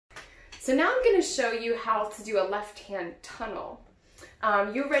So now I'm going to show you how to do a left hand tunnel.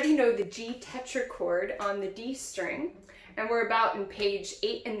 You already know the G tetrachord on the D string, and we're about in page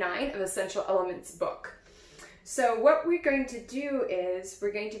 8 and 9 of Essential Elements book. So what we're going to do is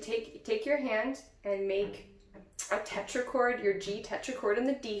we're going to take your hand and make a tetrachord, your G tetrachord on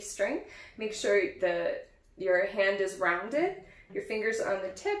the D string. Make sure your hand is rounded, your fingers are on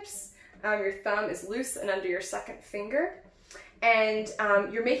the tips, your thumb is loose and under your second finger. And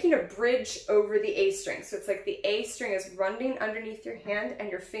you're making a bridge over the A string. So it's like the A string is running underneath your hand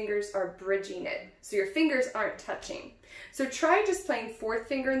and your fingers are bridging it. So your fingers aren't touching. So try just playing fourth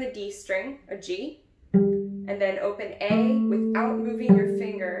finger in the D string, a G, and then open A without moving your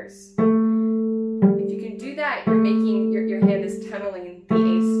fingers. If you can do that, you're making, your hand is tunneling the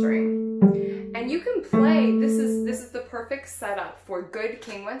A string. And you can play, this is the perfect setup for good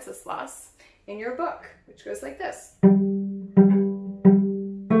King Wenceslas in your book, which goes like this.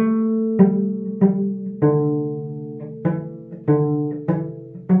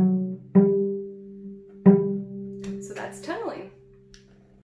 So that's tunneling.